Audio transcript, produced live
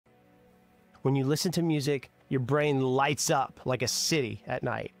When you listen to music, your brain lights up like a city at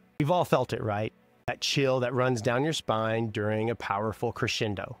night. We've all felt it, right? That chill that runs down your spine during a powerful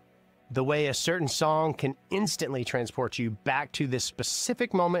crescendo. The way a certain song can instantly transport you back to this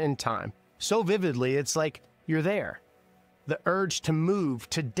specific moment in time. So vividly, it's like you're there. The urge to move,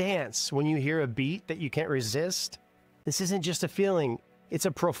 to dance when you hear a beat that you can't resist. This isn't just a feeling, it's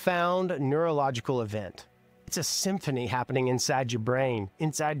a profound neurological event. It's a symphony happening inside your brain,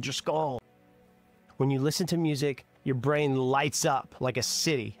 inside your skull. When you listen to music, your brain lights up like a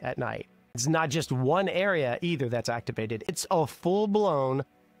city at night. It's not just one area either that's activated. It's a full-blown,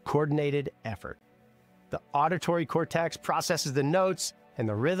 coordinated effort. The auditory cortex processes the notes and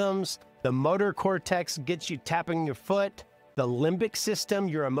the rhythms. The motor cortex gets you tapping your foot. The limbic system,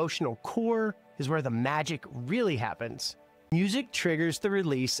 your emotional core, is where the magic really happens. Music triggers the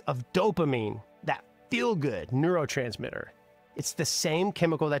release of dopamine, that feel-good neurotransmitter. It's the same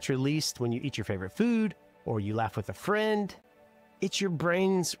chemical that's released when you eat your favorite food or you laugh with a friend. It's your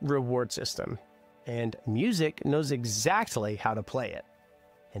brain's reward system, and music knows exactly how to play it.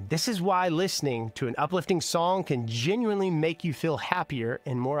 And this is why listening to an uplifting song can genuinely make you feel happier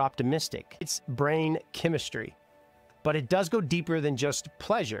and more optimistic. It's brain chemistry. But it does go deeper than just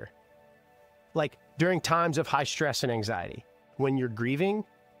pleasure. Like during times of high stress and anxiety, when you're grieving,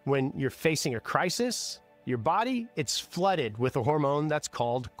 when you're facing a crisis, your body, it's flooded with a hormone that's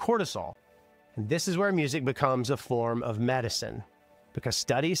called cortisol. And this is where music becomes a form of medicine, because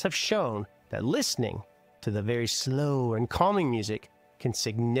studies have shown that listening to the very slow and calming music can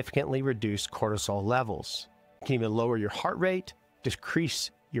significantly reduce cortisol levels. It can even lower your heart rate, decrease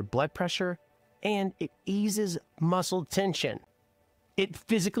your blood pressure, and it eases muscle tension. It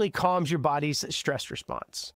physically calms your body's stress response.